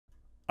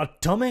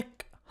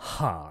Atomic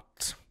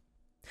Heart.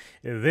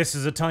 This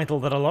is a title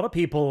that a lot of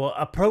people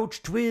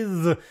approached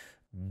with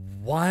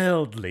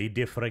wildly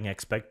differing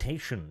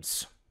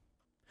expectations.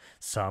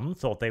 Some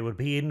thought they would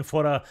be in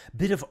for a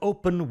bit of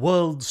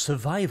open-world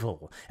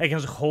survival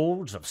against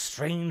hordes of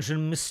strange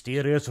and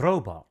mysterious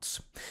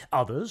robots.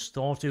 Others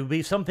thought it would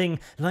be something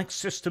like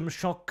System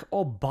Shock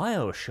or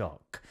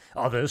Bioshock.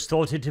 Others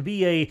thought it to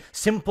be a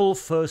simple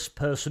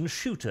first-person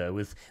shooter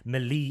with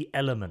melee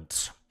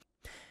elements.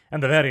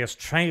 And the various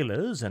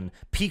trailers and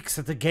peeks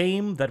at the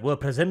game that were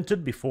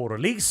presented before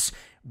release,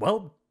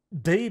 well,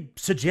 they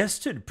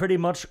suggested pretty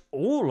much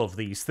all of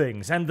these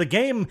things, and the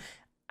game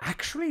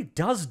actually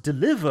does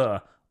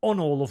deliver on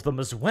all of them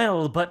as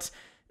well, but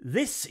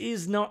this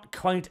is not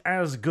quite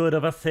as good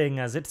of a thing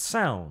as it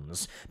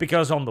sounds,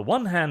 because on the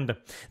one hand,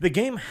 the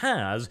game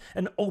has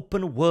an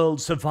open-world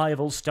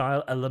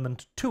survival-style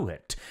element to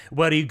it,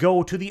 where you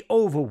go to the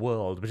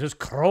overworld, which is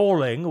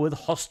crawling with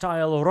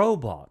hostile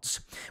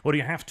robots, where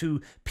you have to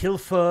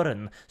pilfer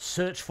and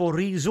search for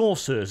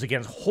resources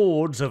against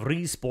hordes of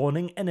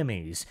respawning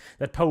enemies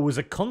that pose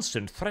a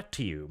constant threat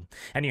to you,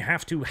 and you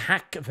have to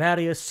hack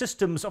various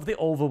systems of the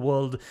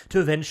overworld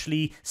to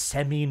eventually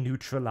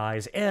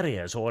semi-neutralize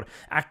areas, or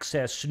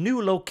access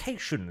new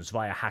locations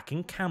via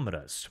hacking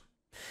cameras.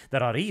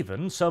 There are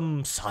even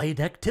some side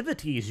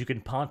activities you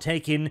can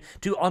partake in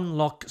to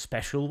unlock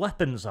special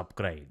weapons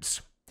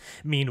upgrades.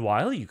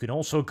 Meanwhile, you can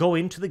also go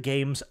into the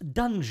game's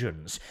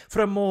dungeons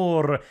for a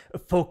more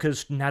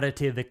focused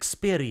narrative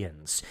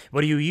experience,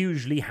 where you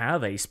usually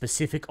have a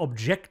specific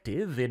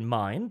objective in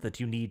mind that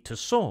you need to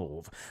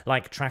solve,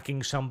 like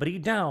tracking somebody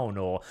down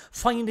or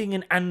finding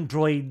an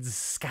android's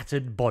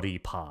scattered body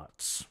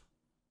parts.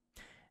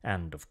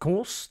 And of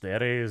course,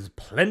 there is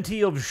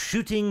plenty of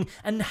shooting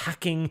and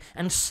hacking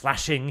and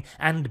slashing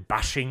and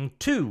bashing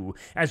too,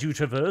 as you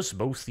traverse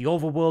both the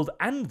overworld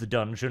and the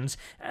dungeons,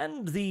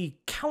 and the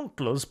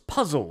countless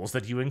puzzles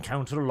that you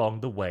encounter along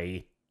the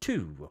way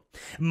too.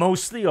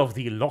 Mostly of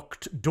the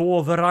locked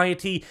door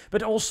variety,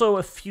 but also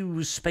a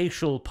few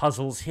spatial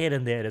puzzles here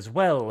and there as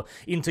well,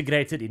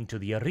 integrated into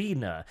the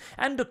arena,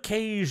 and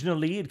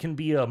occasionally it can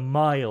be a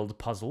mild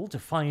puzzle to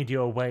find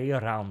your way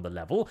around the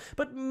level,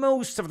 but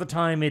most of the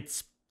time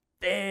it's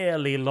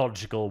fairly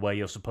logical where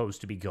you're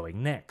supposed to be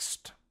going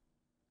next.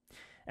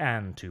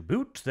 And to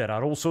boot, there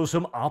are also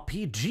some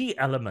RPG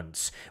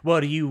elements,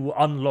 where you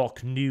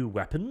unlock new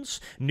weapons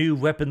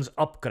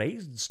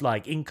upgrades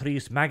like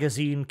increased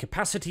magazine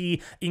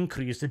capacity,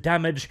 increased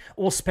damage,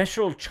 or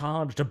special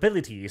charged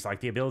abilities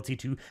like the ability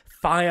to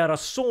fire a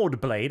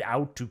sword blade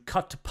out to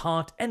cut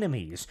apart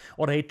enemies,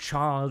 or a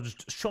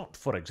charged shot,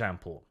 for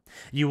example.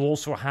 You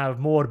also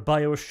have more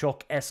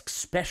Bioshock-esque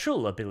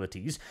special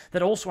abilities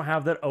that also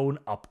have their own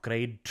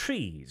upgrade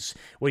trees,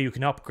 where you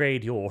can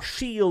upgrade your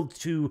shield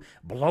to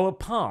blow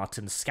apart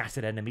and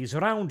scatter enemies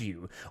around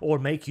you, or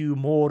make you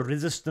more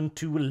resistant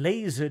to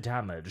laser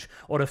damage,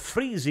 or a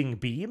freezing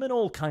beam, and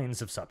all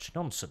kinds of such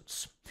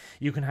nonsense.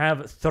 You can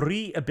have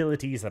 3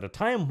 abilities at a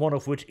time, one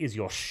of which is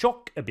your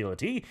shock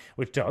ability,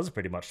 which does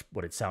pretty much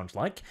what it sounds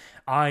like.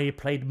 I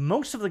played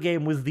most of the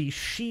game with the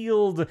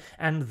shield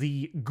and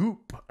the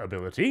goop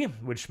ability,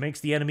 which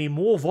makes the enemy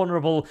more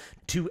vulnerable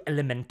to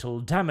elemental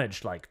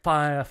damage like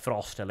fire,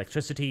 frost,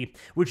 electricity,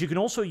 which you can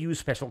also use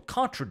special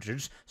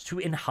cartridges to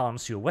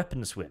enhance your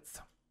weapons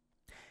with.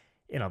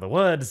 In other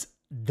words,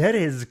 there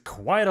is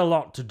quite a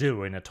lot to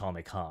do in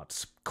Atomic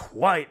Hearts.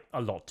 Quite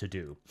a lot to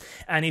do.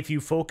 And if you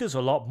focus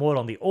a lot more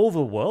on the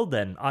overworld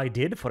than I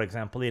did, for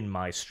example, in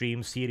my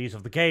stream series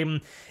of the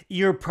game,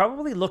 you're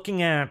probably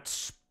looking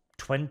at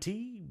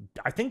 20...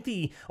 I think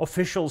the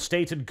official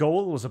stated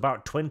goal was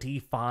about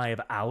 25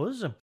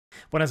 hours.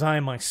 Whereas I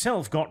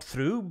myself got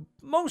through,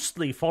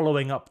 mostly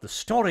following up the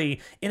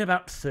story, in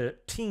about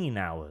 13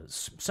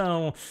 hours.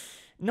 So,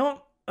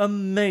 not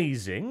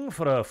amazing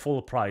for a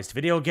full-priced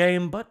video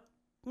game, but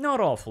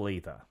not awful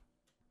either.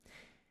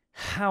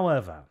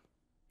 However,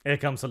 here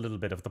comes a little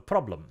bit of the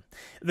problem.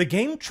 The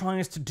game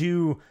tries to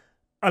do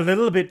a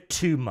little bit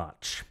too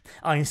much.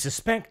 I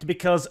suspect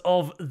because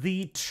of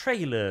the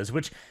trailers,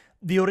 which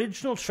the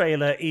original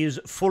trailer is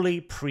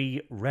fully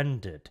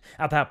pre-rendered.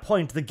 At that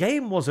point, the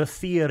game was a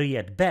theory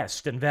at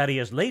best, and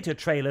various later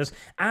trailers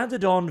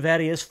added on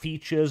various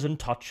features and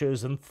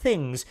touches and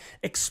things,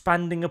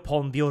 expanding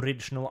upon the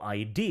original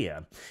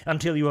idea,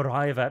 until you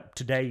arrive at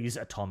today's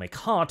Atomic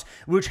Heart,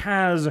 which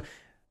has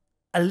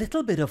a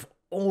little bit of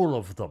all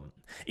of them.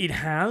 It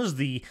has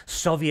the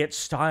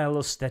Soviet-style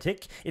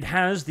aesthetic, it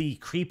has the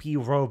creepy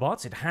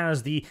robots, it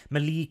has the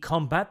melee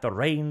combat, the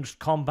ranged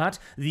combat,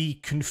 the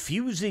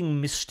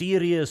confusing,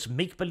 mysterious,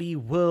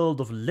 make-believe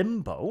world of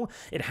Limbo,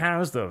 it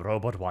has the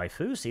robot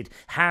waifus, it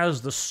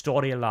has the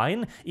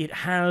storyline, it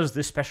has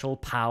the special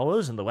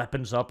powers and the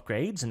weapons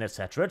upgrades, and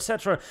etc.,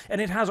 etc.,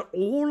 and it has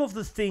all of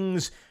the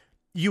things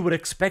you were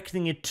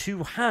expecting it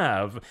to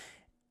have.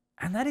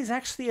 And that is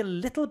actually a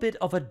little bit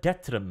of a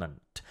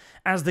detriment,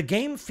 as the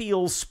game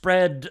feels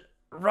spread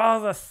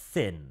rather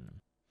thin.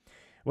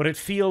 where it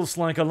feels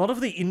like a lot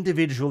of the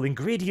individual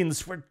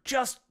ingredients were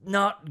just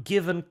not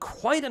given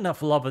quite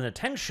enough love and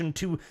attention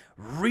to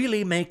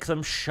really make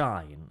them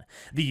shine.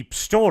 The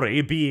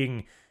story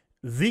being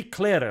the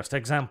clearest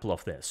example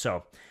of this.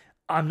 So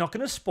I'm not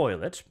going to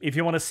spoil it. If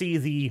you want to see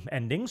the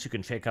endings, you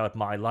can check out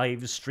my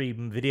live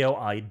stream video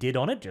I did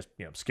on it. Just,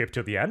 skip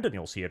to the end and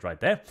you'll see it right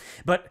there.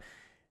 But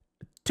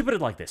to put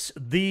it like this,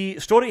 the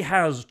story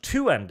has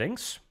two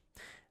endings.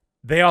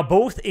 They are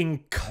both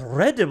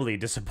incredibly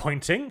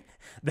disappointing.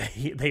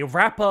 They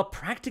wrap up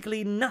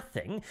practically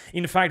nothing.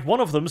 In fact, one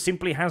of them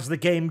simply has the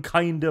game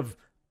kind of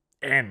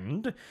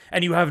end,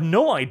 and you have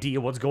no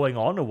idea what's going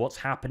on or what's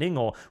happening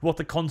or what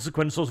the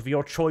consequences of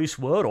your choice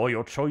were, or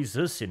your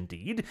choices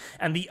indeed.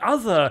 And the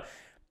other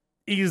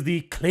is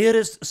the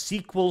clearest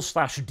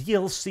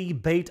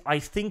sequel/DLC bait I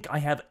think I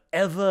have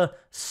ever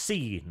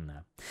seen.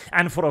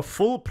 And for a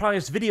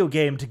full-price video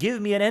game to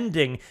give me an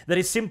ending that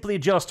is simply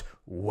just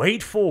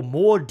wait for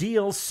more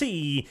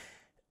DLC,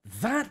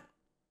 that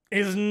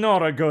is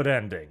not a good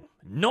ending.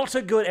 Not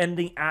a good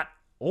ending at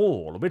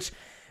all, which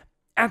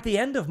at the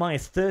end of my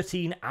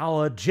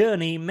 13-hour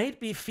journey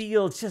made me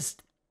feel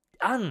just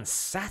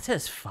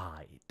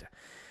unsatisfied.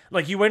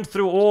 Like, you went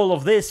through all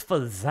of this for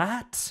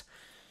that?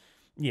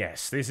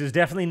 Yes, this is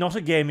definitely not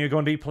a game you're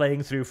going to be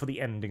playing through for the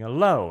ending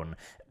alone.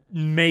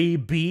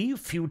 Maybe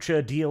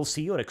future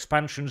DLC or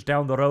expansions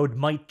down the road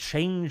might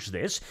change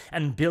this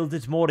and build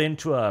it more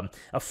into a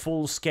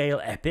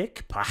full-scale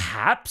epic,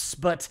 perhaps,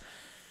 but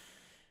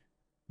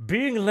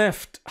being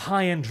left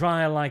high and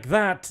dry like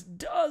that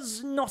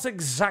does not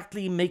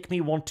exactly make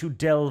me want to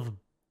delve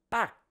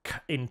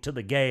back into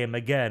the game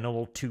again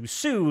all too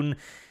soon,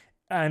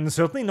 and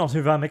certainly not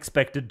if I'm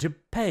expected to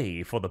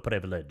pay for the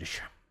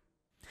privilege.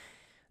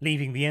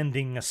 Leaving the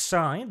ending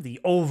aside, the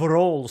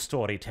overall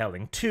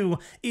storytelling, too,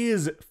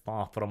 is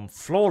far from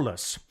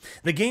flawless.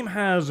 The game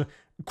has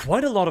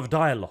quite a lot of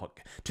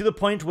dialogue, to the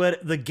point where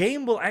the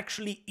game will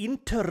actually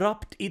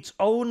interrupt its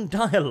own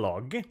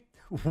dialogue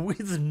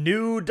with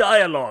new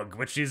dialogue,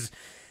 which is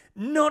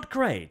not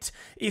great.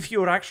 If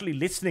you're actually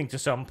listening to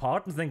some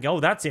part and think, oh,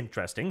 that's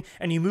interesting,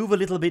 and you move a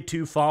little bit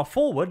too far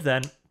forward,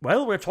 then,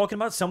 well, we're talking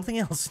about something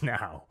else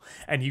now.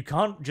 And you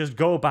can't just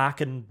go back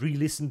and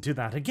re-listen to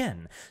that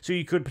again. So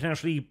you could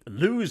potentially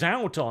lose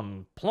out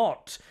on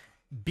plot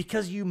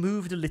because you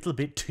moved a little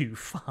bit too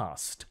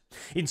fast.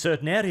 In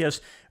certain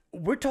areas,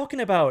 we're talking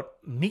about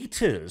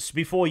meters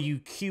before you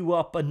queue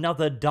up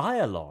another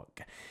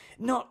dialogue.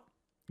 Not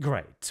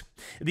great.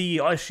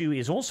 The issue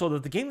is also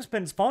that the game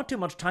spends far too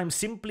much time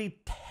simply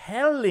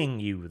telling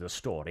you the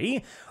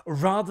story,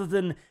 rather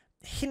than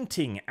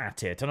hinting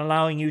at it and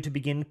allowing you to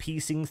begin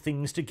piecing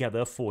things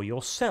together for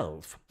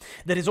yourself.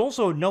 There is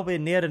also nowhere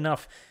near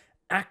enough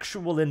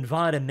actual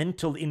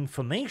environmental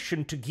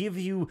information to give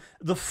you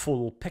the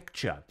full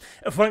picture.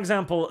 For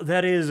example,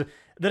 there is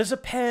a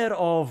pair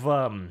of,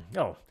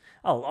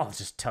 I'll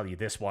just tell you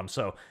this one,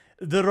 so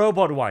the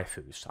robot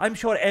waifus. I'm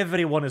sure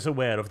everyone is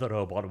aware of the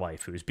robot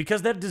waifus,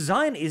 because their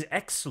design is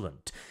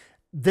excellent.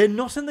 They're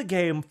not in the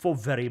game for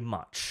very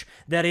much.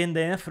 They're in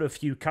there for a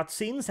few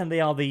cutscenes, and they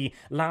are the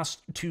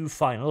last two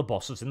final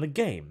bosses in the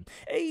game.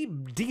 A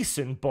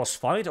decent boss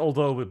fight,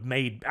 although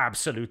made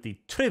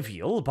absolutely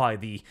trivial by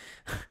the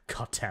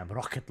goddamn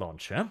rocket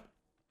launcher.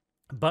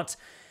 But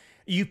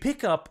you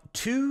pick up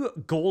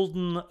two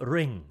golden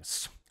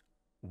rings,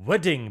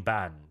 wedding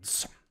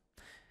bands,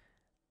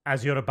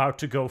 as you're about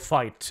to go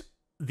fight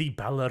the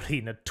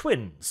ballerina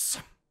twins.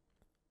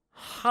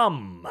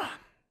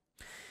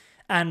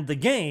 And the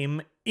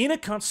game, in a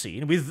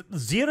cutscene, with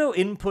zero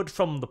input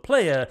from the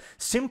player,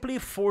 simply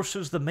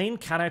forces the main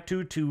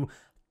character to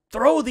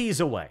throw these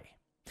away.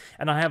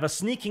 And I have a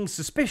sneaking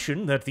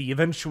suspicion that the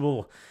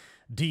eventual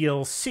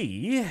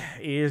DLC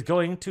is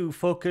going to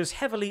focus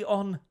heavily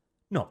on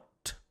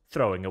not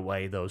throwing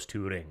away those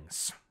two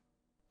rings,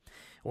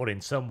 or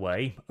in some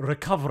way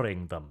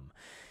recovering them.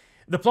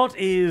 The plot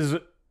is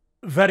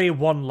very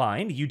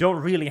one-line. You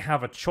don't really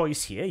have a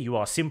choice here. You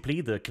are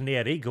simply the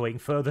canary going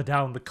further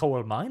down the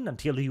coal mine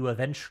until you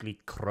eventually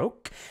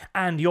croak,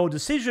 and your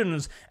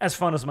decisions, as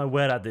far as I'm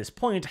aware at this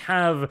point,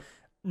 have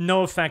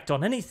no effect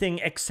on anything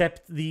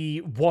except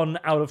the 1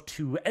 out of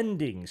 2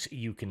 endings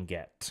you can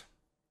get.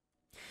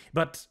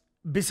 But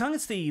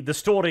besides the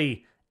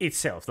story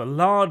itself, the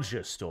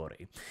larger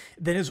story,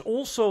 there is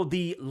also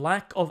the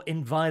lack of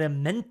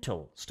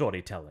environmental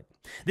storytelling.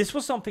 This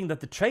was something that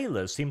the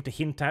trailers seemed to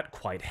hint at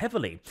quite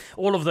heavily.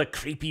 All of the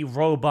creepy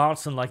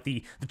robots and like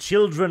the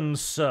children's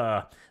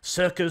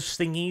circus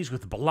thingies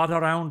with blood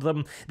around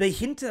them, they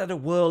hinted at a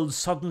world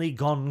suddenly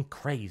gone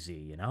crazy,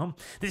 you know?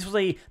 This was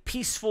a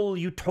peaceful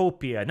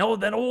utopia. No,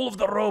 then all of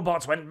the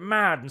robots went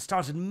mad and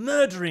started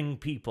murdering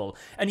people,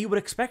 and you were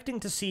expecting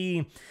to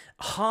see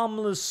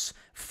harmless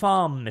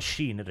farm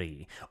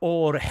machinery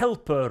or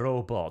helper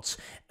robots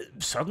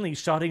suddenly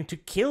starting to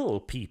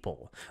kill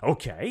people.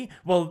 Okay,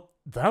 well,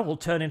 that will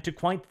turn into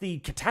quite the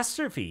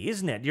catastrophe,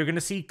 isn't it? You're going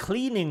to see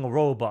cleaning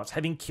robots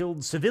having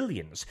killed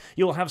civilians.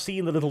 You'll have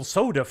seen the little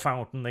soda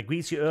fountain that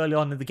greets you early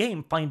on in the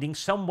game finding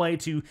some way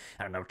to,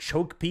 I don't know,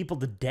 choke people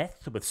to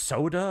death with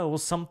soda or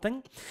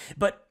something.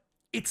 But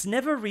it's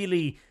never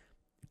really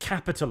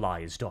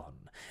capitalized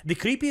on. The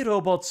creepy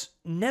robots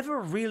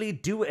never really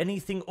do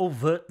anything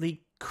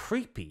overtly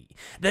creepy.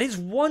 There is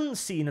one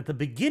scene at the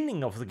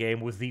beginning of the game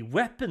with the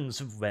weapons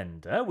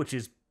vendor, which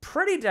is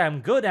pretty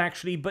damn good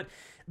actually, but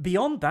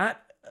beyond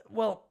that,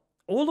 well,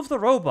 all of the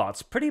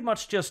robots pretty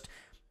much just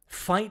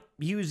fight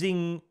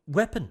using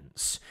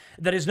weapons.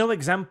 There is no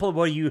example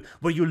where you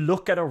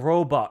look at a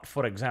robot,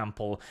 for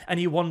example, and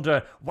you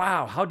wonder,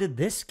 wow, how did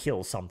this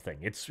kill something?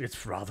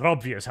 It's rather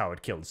obvious how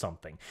it killed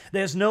something.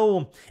 There's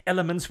no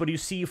elements where you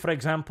see, for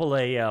example,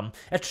 a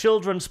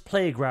children's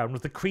playground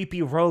with a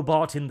creepy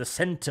robot in the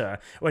center,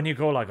 when you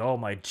go like, oh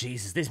my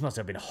Jesus, this must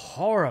have been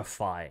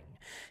horrifying.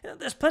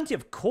 There's plenty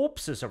of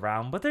corpses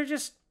around, but they're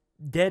just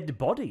dead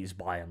bodies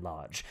by and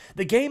large.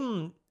 The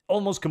game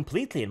almost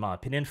completely, in my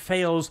opinion,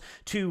 fails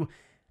to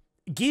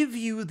give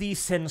you the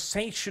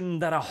sensation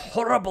that a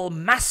horrible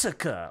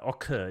massacre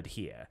occurred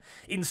here.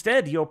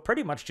 Instead, you're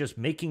pretty much just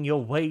making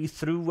your way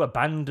through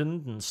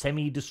abandoned and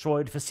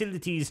semi-destroyed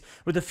facilities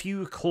with a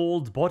few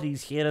cold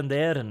bodies here and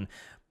there and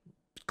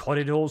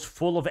corridors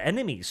full of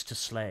enemies to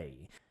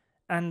slay.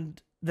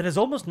 And there is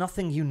almost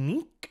nothing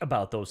unique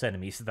about those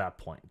enemies at that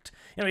point.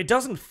 It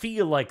doesn't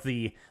feel like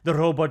the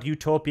robot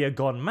utopia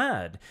gone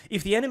mad.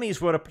 If the enemies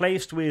were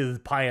replaced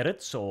with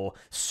pirates, or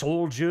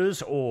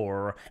soldiers,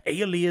 or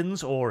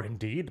aliens, or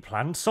indeed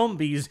plant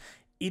zombies,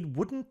 it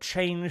wouldn't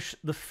change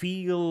the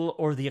feel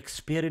or the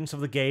experience of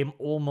the game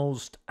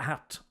almost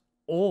at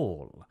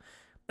all.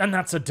 And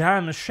that's a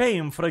damn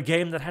shame for a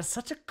game that has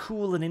such a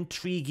cool and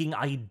intriguing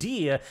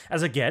idea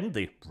as, again,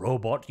 the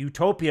robot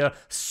utopia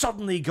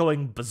suddenly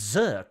going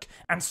berserk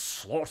and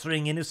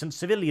slaughtering innocent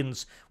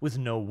civilians with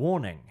no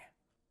warning.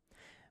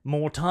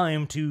 More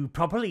time to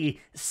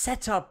properly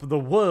set up the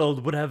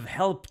world would have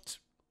helped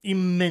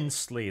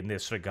immensely in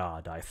this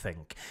regard, I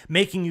think,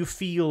 making you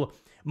feel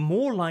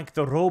more like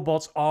the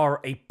robots are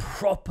a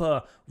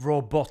proper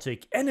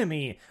robotic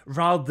enemy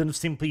rather than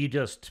simply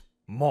just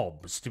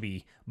mobs to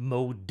be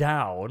mowed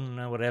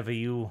down wherever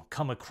you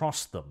come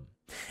across them.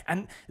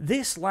 And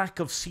this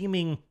lack of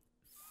seeming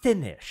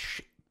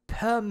finish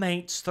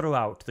permeates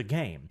throughout the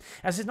game,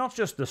 as it's not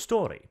just the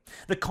story.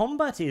 The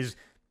combat is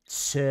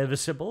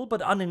serviceable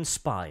but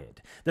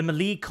uninspired. The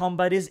melee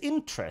combat is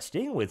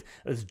interesting with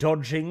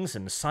dodgings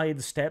and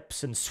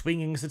sidesteps and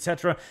swingings,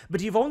 etc.,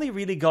 but you've only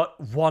really got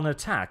one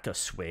attack, a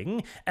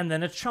swing, and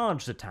then a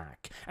charged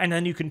attack, and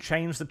then you can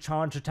change the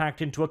charged attack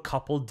into a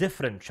couple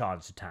different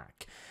charged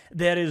attack.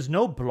 There is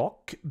no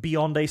block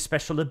beyond a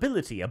special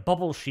ability, a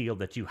bubble shield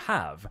that you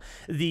have.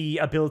 The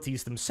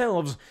abilities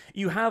themselves,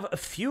 you have a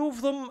few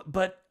of them,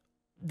 but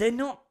they're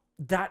not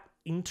that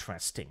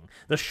interesting.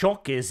 The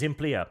shock is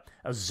simply a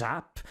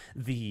zap.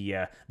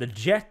 The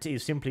jet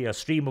is simply a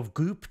stream of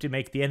goop to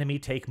make the enemy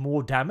take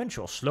more damage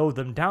or slow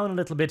them down a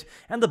little bit,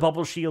 and the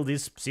bubble shield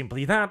is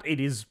simply that. It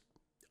is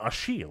a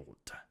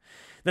shield.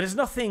 There is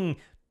nothing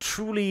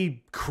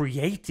truly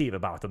creative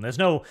about them. There's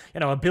no,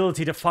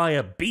 ability to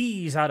fire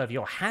bees out of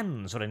your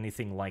hands or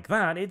anything like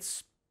that.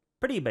 It's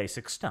pretty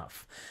basic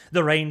stuff.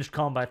 The ranged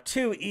combat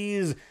too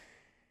is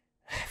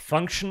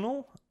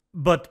functional,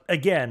 but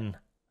again,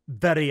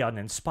 very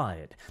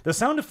uninspired. The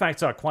sound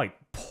effects are quite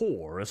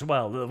poor as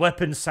well. The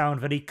weapons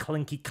sound very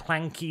clinky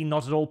clanky,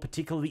 not at all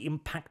particularly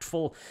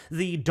impactful.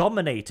 The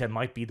Dominator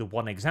might be the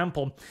one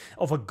example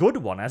of a good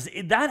one, as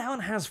that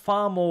one has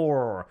far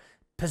more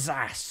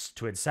pizzazz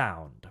to its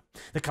sound.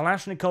 The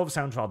Kalashnikov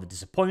sounds rather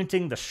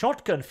disappointing. The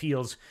shotgun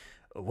feels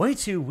way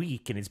too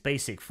weak in its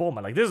basic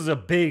format. Like, this is a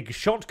big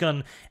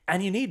shotgun,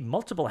 and you need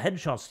multiple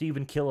headshots to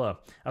even kill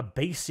a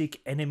basic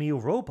enemy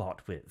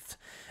robot with.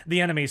 The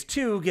enemies,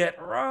 too, get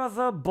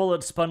rather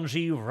bullet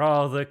spongy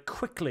rather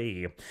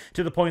quickly,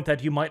 to the point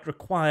that you might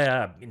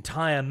require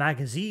entire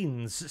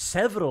magazines,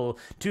 several,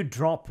 to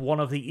drop one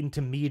of the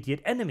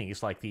intermediate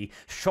enemies, like the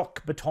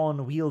shock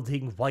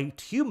baton-wielding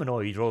white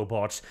humanoid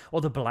robots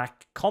or the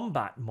black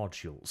combat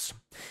modules.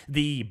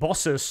 The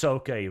bosses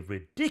soak a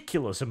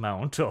ridiculous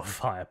amount of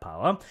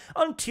firepower,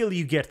 until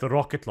you get the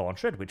rocket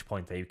launcher, at which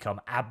point they become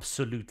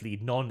absolutely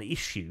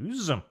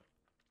non-issues.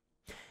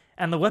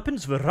 And the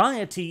weapons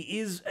variety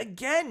is,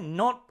 again,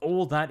 not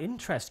all that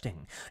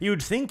interesting.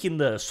 You'd think in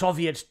the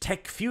Soviet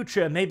tech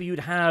future, maybe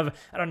you'd have,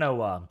 I don't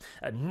know,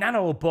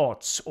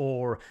 nanobots,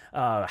 or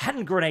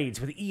hand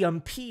grenades with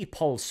EMP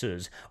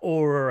pulses,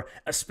 or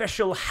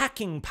special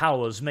hacking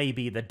powers,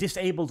 maybe, that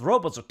disabled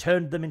robots or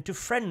turned them into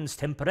friends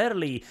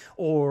temporarily,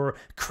 or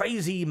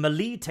crazy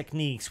melee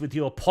techniques with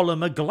your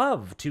polymer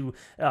glove to,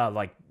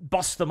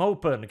 bust them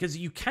open, because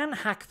you can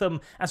hack them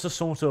as a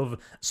sort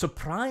of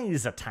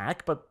surprise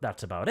attack, but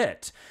that's about it.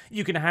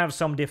 You can have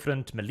some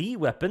different melee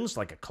weapons,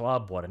 like a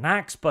club or an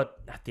axe, but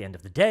at the end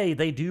of the day,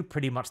 they do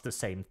pretty much the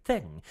same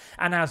thing.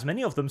 And as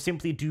many of them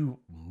simply do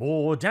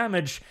more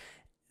damage,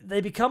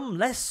 they become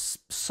less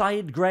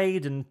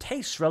side-grade and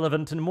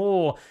taste-relevant and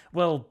more,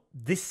 well,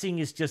 this thing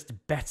is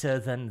just better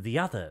than the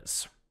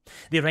others.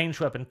 The ranged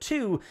weapon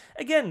too,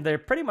 again, they're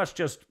pretty much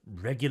just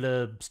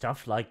regular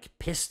stuff like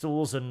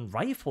pistols and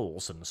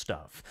rifles and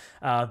stuff.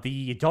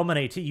 The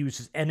Dominator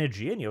uses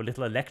energy, and your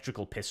little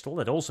electrical pistol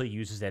that also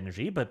uses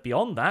energy, but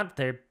beyond that,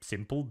 they're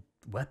simple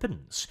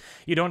weapons.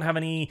 You don't have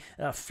any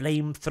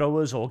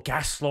flamethrowers or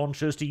gas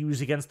launchers to use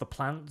against the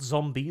plant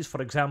zombies,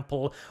 for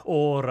example,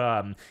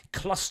 or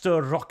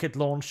cluster rocket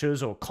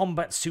launchers or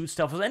combat suit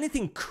stuff, or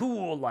anything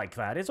cool like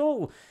that. It's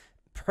all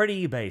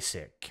pretty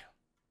basic.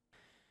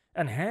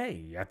 And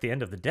hey, at the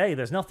end of the day,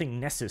 there's nothing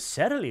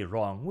necessarily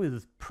wrong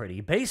with pretty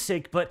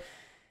basic, but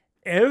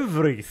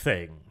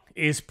everything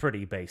is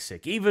pretty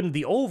basic, even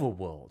the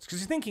overworlds. Because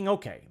you're thinking,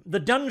 okay, the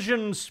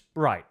dungeons,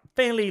 right,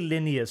 fairly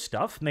linear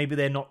stuff, maybe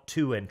they're not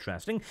too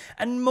interesting,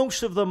 and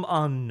most of them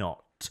are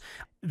not.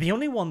 The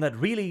only one that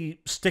really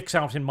sticks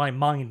out in my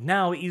mind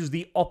now is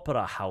the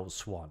Opera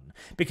House one,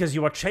 because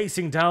you are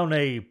chasing down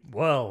a,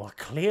 well,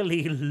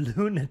 clearly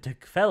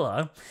lunatic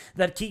fella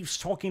that keeps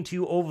talking to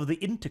you over the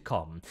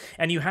intercom,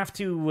 and you have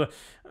to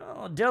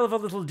delve a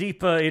little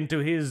deeper into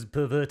his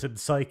perverted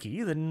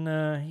psyche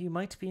than you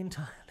might be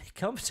entirely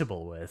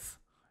comfortable with.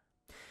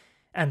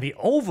 And the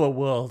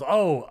overworld,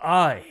 oh,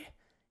 I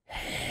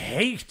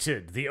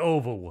hated the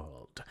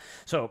overworld.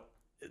 So,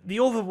 the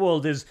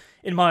overworld is,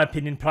 in my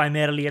opinion,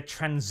 primarily a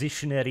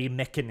transitionary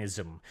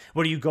mechanism,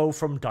 where you go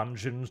from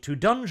dungeon to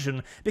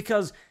dungeon,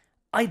 because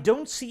I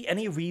don't see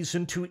any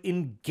reason to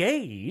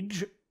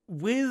engage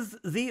with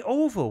the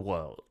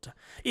overworld.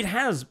 It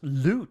has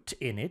loot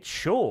in it,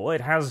 sure,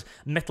 it has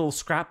metal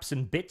scraps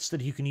and bits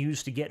that you can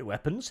use to get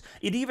weapons,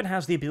 it even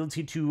has the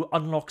ability to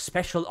unlock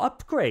special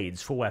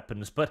upgrades for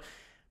weapons, but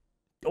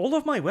all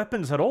of my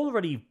weapons are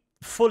already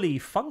fully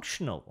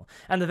functional,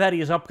 and the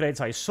various upgrades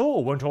I saw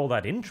weren't all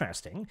that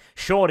interesting.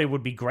 Sure, it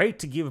would be great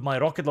to give my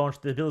rocket launcher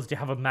the ability to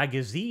have a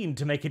magazine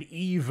to make it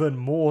even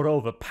more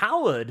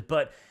overpowered,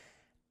 but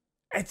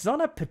it's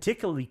not a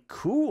particularly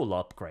cool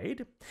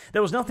upgrade.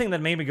 There was nothing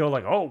that made me go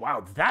like, oh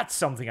wow, that's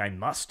something I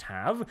must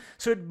have.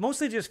 So it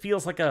mostly just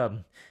feels like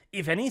a,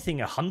 if anything,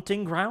 a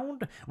hunting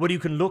ground, where you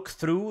can look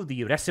through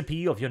the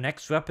recipe of your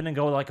next weapon and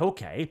go like,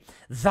 okay,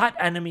 that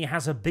enemy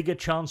has a bigger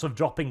chance of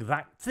dropping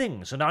that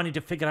thing, so now I need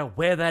to figure out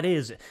where that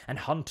is and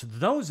hunt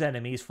those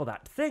enemies for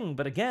that thing.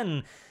 But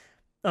again,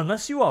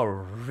 unless you are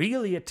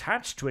really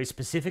attached to a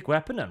specific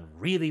weapon and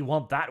really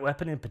want that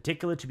weapon in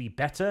particular to be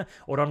better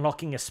or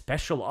unlocking a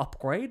special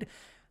upgrade,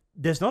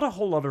 there's not a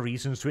whole lot of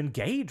reasons to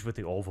engage with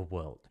the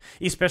overworld,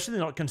 especially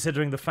not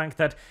considering the fact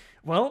that,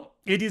 well,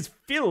 it is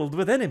filled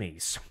with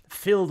enemies,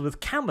 filled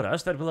with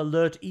cameras that will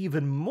alert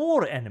even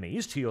more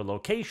enemies to your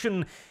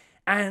location,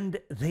 and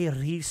they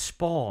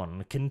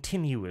respawn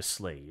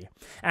continuously,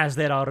 as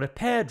there are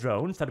repair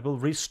drones that will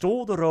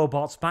restore the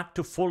robots back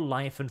to full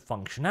life and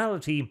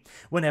functionality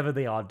whenever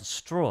they are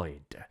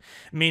destroyed,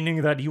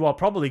 meaning that you are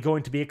probably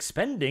going to be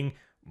expending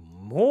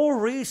more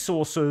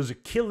resources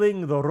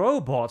killing the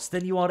robots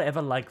than you are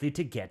ever likely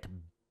to get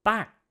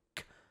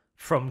back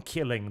from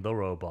killing the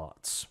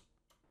robots.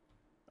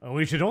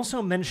 We should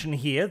also mention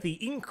here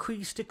the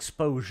increased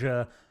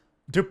exposure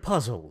to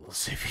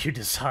puzzles if you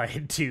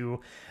decide to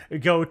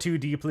go too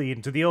deeply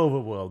into the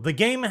overworld. The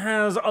game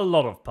has a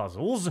lot of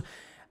puzzles,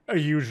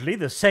 usually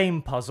the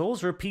same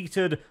puzzles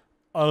repeated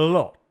a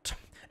lot.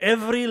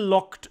 Every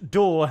locked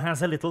door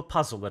has a little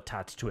puzzle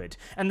attached to it,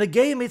 and the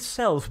game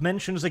itself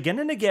mentions again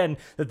and again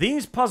that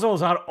these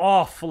puzzles are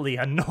awfully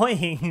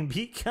annoying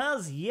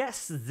because,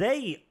 yes,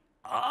 they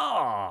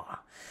are.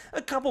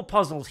 A couple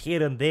puzzles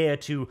here and there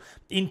to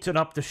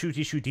interrupt the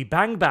shooty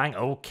bang bang,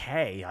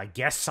 okay, I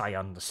guess I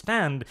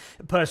understand.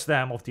 Personally,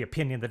 I'm of the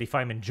opinion that if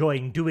I'm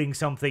enjoying doing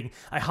something,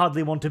 I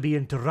hardly want to be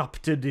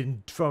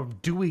interrupted from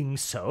doing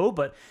so,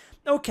 but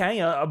okay,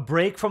 a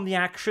break from the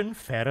action,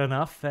 fair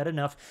enough,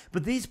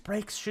 but these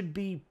breaks should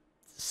be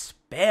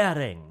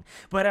sparing,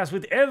 whereas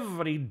with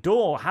every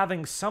door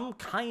having some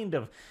kind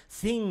of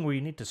thing where you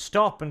need to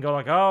stop and go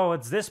like, oh,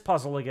 it's this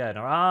puzzle again,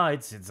 or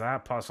it's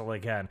that puzzle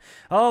again,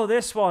 oh,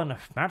 this one,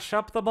 match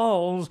up the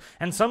balls,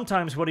 and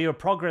sometimes where your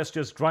progress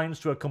just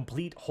grinds to a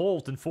complete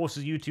halt and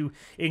forces you to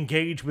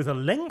engage with a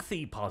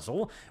lengthy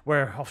puzzle,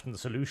 where often the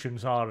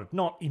solutions are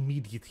not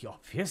immediately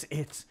obvious,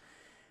 it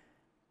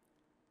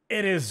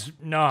is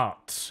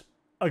not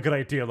a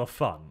great deal of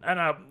fun.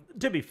 And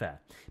to be fair,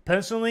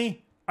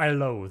 personally, I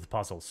loathe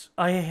puzzles.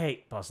 I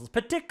hate puzzles,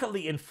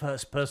 particularly in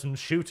first-person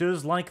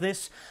shooters like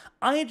this.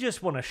 I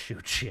just want to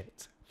shoot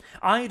shit.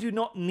 I do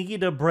not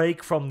need a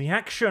break from the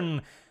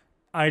action.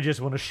 I just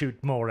want to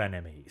shoot more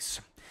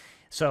enemies.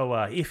 So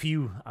if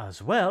you,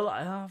 as well,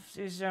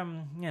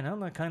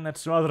 the kind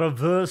that's rather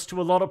averse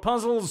to a lot of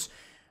puzzles,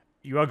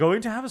 you are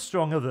going to have a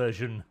strong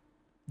aversion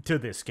to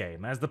this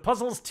game, as the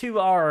puzzles too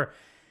are,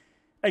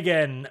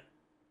 again,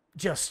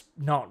 just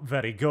not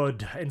very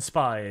good,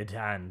 inspired,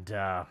 and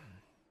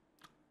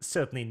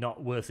certainly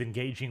not worth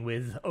engaging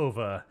with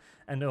over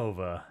and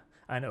over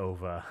and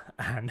over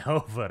and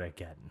over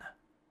again.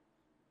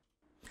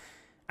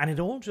 And it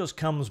all just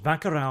comes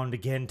back around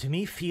again to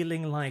me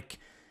feeling like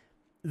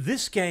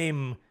this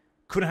game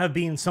could have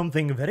been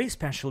something very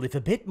special if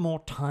a bit more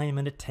time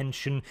and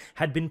attention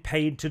had been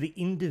paid to the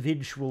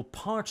individual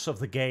parts of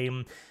the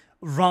game,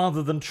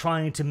 rather than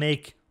trying to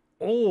make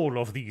all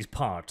of these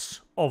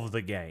parts of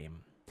the game.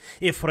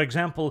 If, for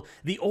example,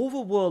 the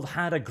overworld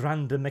had a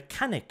grander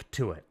mechanic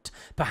to it,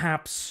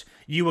 perhaps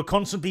you were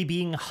constantly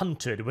being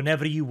hunted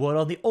whenever you were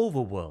on the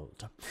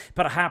overworld.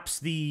 Perhaps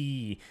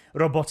the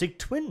robotic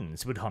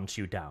twins would hunt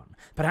you down.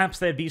 Perhaps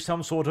there'd be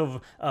some sort of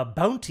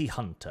bounty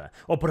hunter.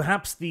 Or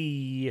perhaps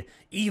the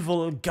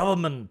evil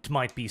government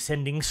might be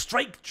sending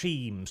strike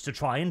teams to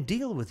try and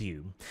deal with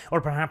you. Or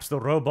perhaps the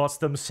robots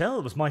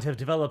themselves might have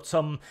developed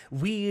some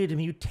weird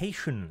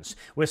mutations,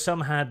 where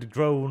some had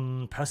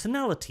grown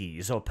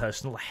personalities or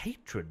personal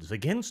hatreds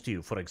against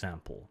you, for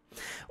example.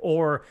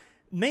 Or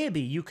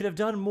maybe you could have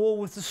done more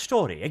with the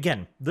story.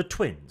 Again, the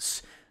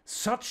twins.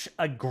 Such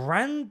a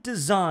grand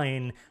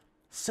design,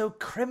 so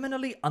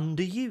criminally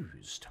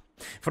underused.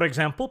 For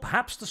example,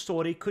 perhaps the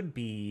story could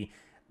be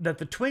that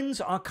the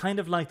twins are kind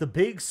of like the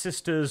big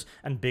sisters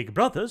and big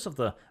brothers of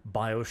the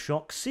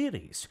BioShock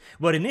series,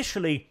 where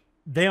initially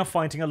they are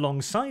fighting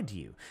alongside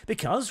you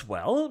because,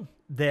 well,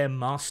 their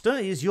master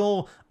is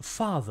your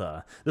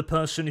father, the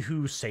person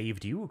who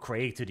saved you,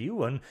 created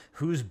you, and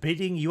whose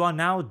bidding you are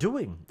now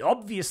doing.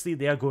 Obviously,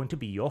 they are going to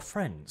be your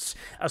friends.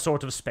 A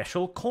sort of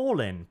special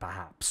call-in,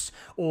 perhaps,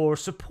 or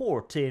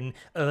support in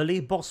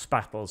early boss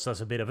battles as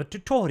a bit of a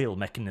tutorial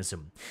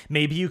mechanism.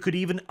 Maybe you could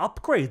even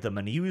upgrade them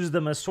and use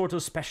them as sort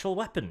of special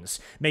weapons.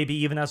 Maybe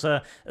even as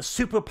a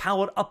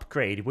superpower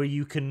upgrade where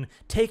you can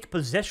take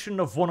possession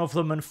of one of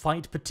them and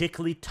fight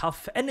particularly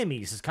tough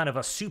enemies as kind of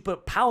a super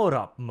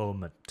power-up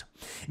moment.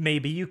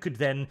 Maybe you could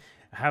then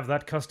have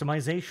that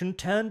customization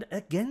turned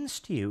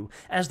against you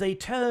as they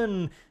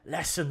turn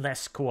less and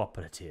less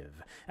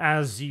cooperative,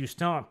 as you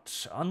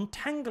start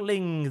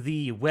untangling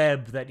the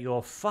web that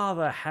your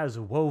father has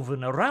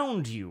woven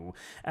around you,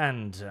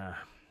 and the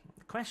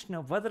question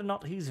of whether or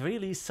not he's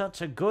really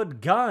such a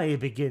good guy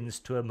begins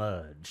to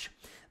emerge.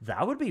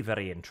 That would be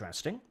very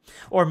interesting.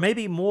 Or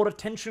maybe more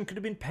attention could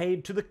have been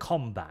paid to the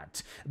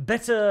combat.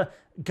 Better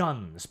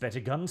guns,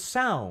 better gun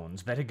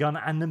sounds, better gun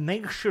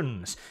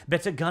animations,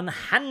 better gun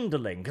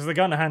handling, because the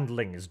gun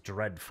handling is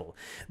dreadful.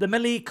 The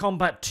melee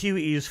combat too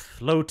is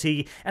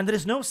floaty, and there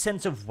is no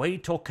sense of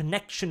weight or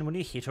connection when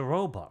you hit a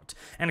robot.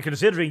 And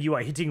considering you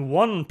are hitting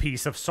one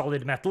piece of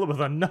solid metal with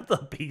another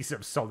piece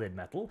of solid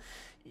metal,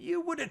 you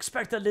would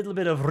expect a little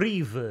bit of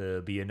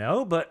reverb, you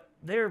know, but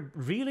there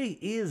really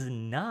is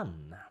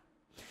none.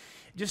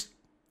 Just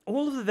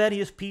all of the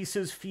various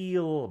pieces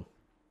feel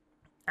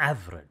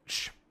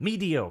average,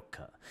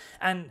 mediocre.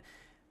 And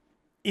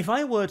if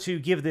I were to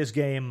give this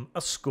game a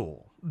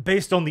score,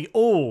 based on the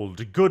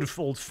good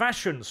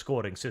old-fashioned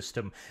scoring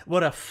system,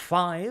 where a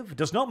 5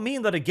 does not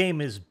mean that a game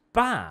is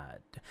bad,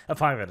 a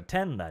 5 out of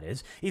 10 that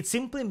is, it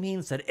simply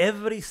means that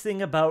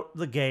everything about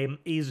the game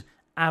is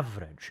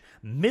average,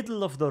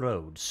 middle of the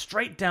road,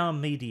 straight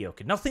down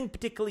mediocre, nothing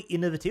particularly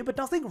innovative, but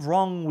nothing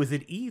wrong with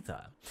it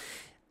either,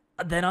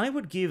 then I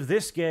would give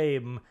this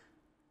game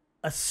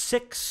a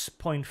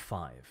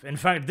 6.5. In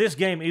fact, this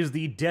game is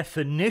the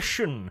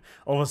definition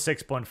of a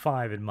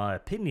 6.5 in my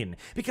opinion,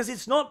 because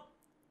it's not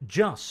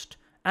just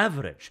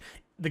average.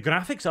 The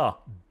graphics are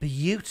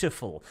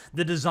beautiful.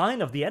 The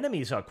design of the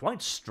enemies are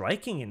quite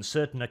striking in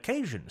certain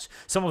occasions.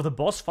 Some of the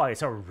boss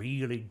fights are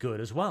really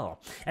good as well.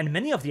 And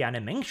many of the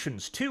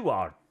animations too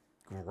are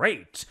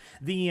great.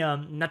 The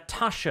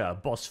Natasha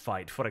boss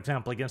fight, for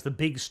example, against the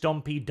big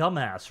stompy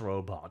dumbass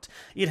robot.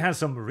 It has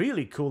some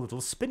really cool little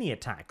spinny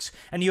attacks,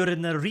 and you're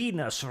in an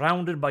arena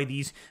surrounded by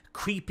these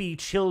creepy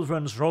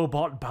children's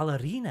robot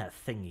ballerina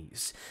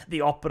thingies.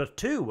 The opera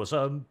too was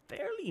a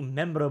fairly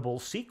memorable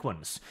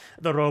sequence.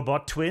 The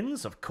robot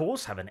twins, of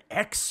course, have an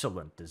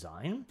excellent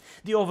design.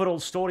 The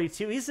overall story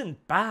too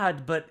isn't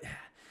bad, but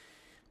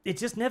it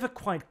just never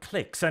quite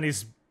clicks and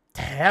is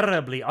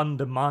terribly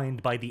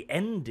undermined by the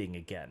ending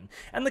again.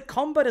 And the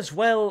combat as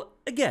well,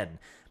 again,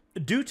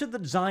 due to the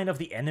design of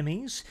the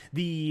enemies,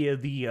 the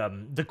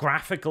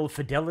graphical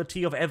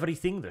fidelity of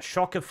everything, the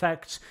shock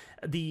effects,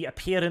 the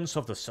appearance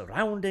of the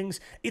surroundings,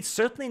 it's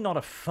certainly not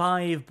a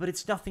 5, but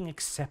it's nothing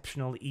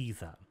exceptional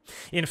either.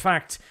 In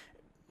fact,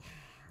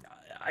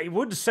 I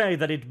would say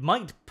that it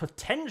might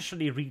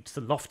potentially reach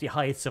the lofty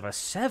heights of a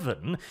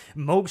 7,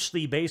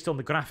 mostly based on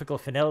the graphical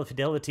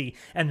fidelity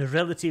and the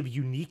relative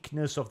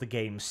uniqueness of the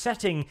game's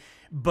setting,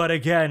 but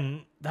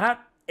again,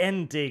 that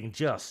ending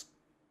just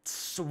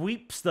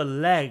sweeps the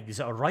legs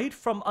right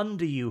from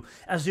under you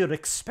as you're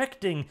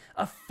expecting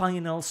a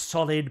final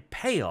solid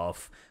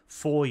payoff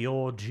for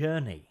your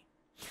journey.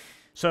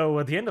 So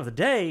at the end of the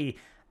day,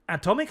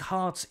 Atomic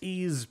Hearts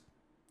is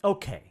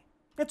okay.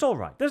 It's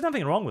alright. There's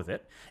nothing wrong with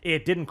it.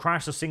 It didn't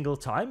crash a single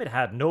time. It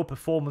had no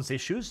performance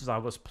issues as I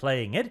was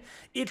playing it.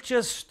 It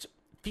just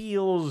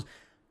feels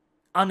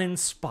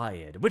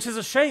uninspired, which is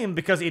a shame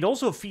because it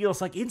also feels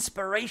like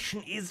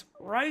inspiration is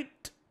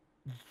right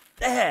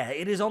there.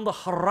 It is on the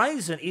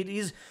horizon. It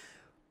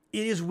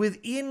is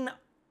within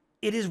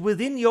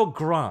your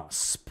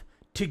grasp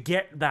to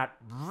get that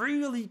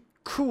really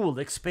cool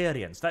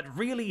experience, that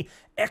really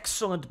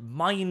excellent,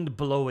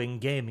 mind-blowing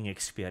gaming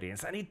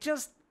experience, and it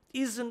just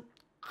isn't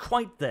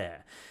quite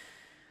there.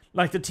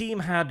 Like, the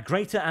team had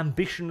greater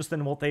ambitions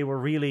than what they were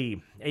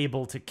really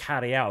able to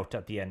carry out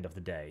at the end of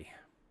the day.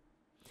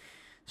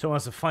 So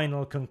as a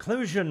final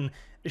conclusion,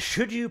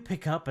 should you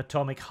pick up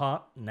Atomic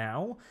Heart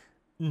now?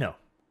 No.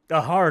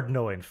 A hard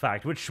no, in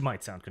fact, which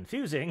might sound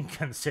confusing,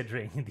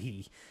 considering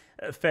the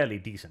fairly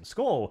decent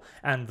score,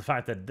 and the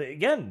fact that,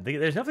 again,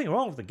 there's nothing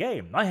wrong with the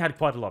game. I had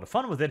quite a lot of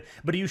fun with it,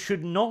 but you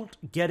should not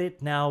get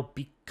it now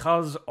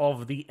because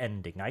of the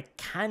ending. I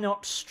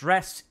cannot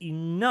stress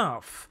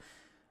enough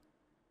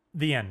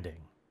the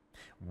ending.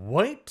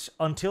 Wait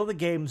until the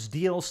game's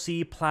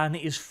DLC plan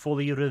is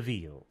fully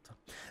revealed.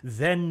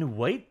 Then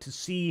wait to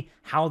see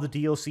how the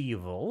DLC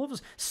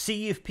evolves,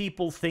 see if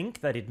people think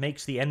that it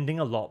makes the ending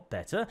a lot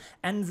better,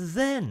 and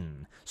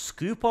then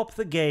scoop up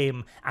the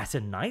game at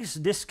a nice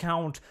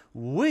discount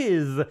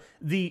with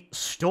the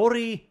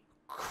story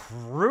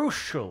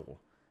crucial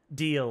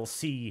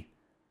DLC,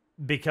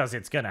 because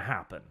it's gonna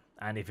happen.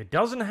 And if it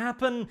doesn't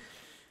happen,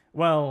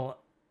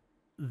 well,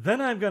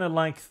 then I'm gonna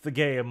like the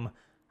game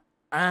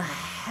a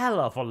hell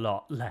of a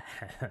lot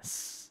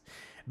less.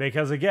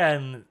 Because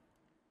again,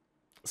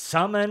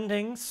 some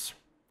endings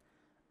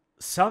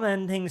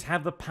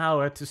have the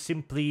power to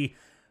simply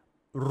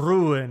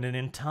ruin an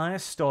entire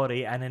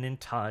story and an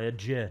entire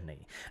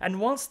journey. And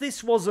whilst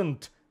this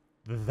wasn't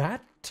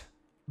that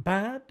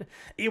bad,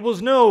 it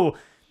was no,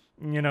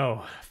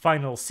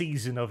 final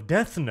season of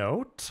Death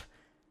Note,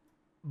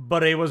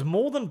 but it was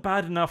more than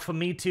bad enough for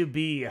me to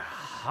be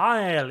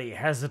highly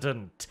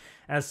hesitant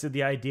as to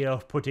the idea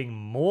of putting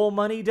more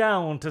money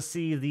down to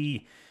see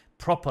the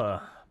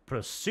proper,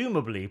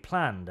 presumably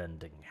planned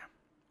ending.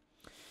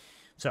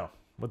 So,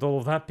 with all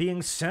of that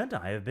being said,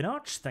 I have been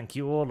Arch. Thank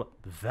you all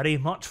very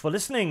much for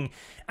listening,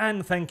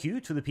 and thank you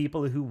to the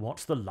people who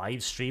watched the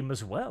live stream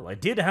as well. I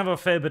did have a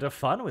fair bit of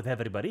fun with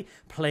everybody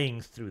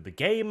playing through the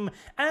game,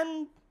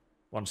 and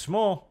once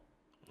more,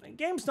 the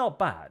game's not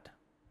bad.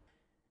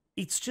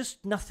 It's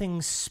just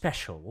nothing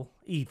special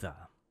either.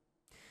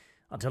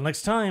 Until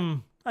next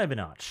time, I've been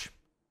Arch,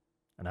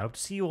 and I hope to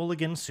see you all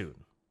again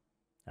soon.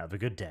 Have a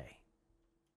good day.